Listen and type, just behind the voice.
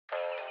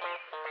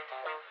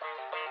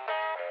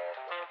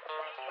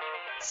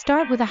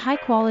Start with a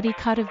high-quality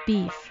cut of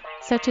beef,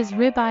 such as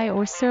ribeye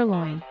or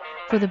sirloin,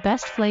 for the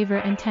best flavor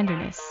and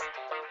tenderness.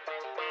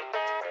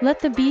 Let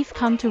the beef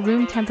come to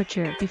room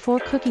temperature before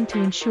cooking to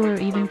ensure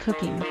even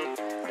cooking.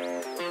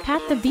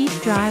 Pat the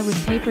beef dry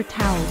with paper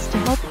towels to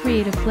help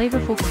create a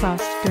flavorful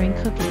crust during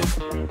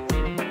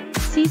cooking.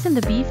 Season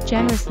the beef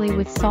generously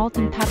with salt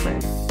and pepper,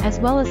 as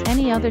well as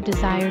any other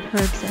desired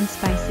herbs and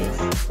spices.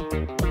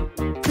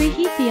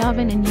 Preheat the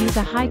oven and use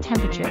a high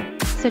temperature,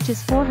 such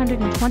as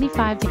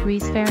 425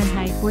 degrees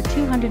Fahrenheit or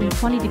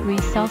 220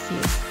 degrees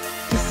Celsius,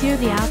 to sear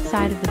the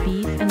outside of the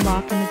beef and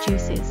lock in the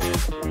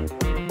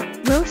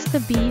juices. Roast the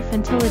beef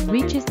until it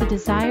reaches the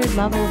desired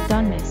level of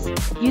doneness,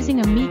 using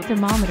a meat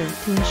thermometer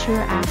to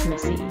ensure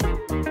accuracy.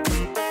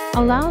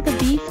 Allow the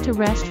beef to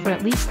rest for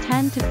at least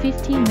 10 to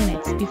 15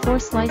 minutes before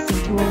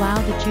slicing to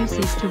allow the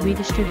juices to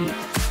redistribute.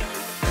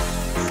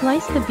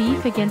 Slice the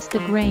beef against the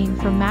grain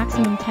for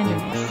maximum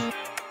tenderness.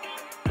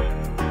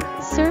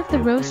 Serve the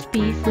roast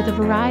beef with a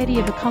variety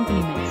of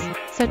accompaniments,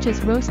 such as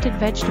roasted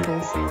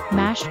vegetables,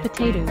 mashed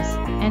potatoes,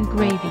 and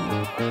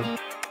gravy.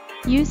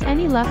 Use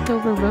any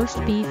leftover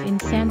roast beef in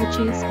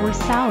sandwiches or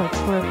salads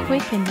for a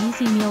quick and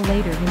easy meal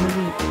later in the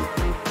week.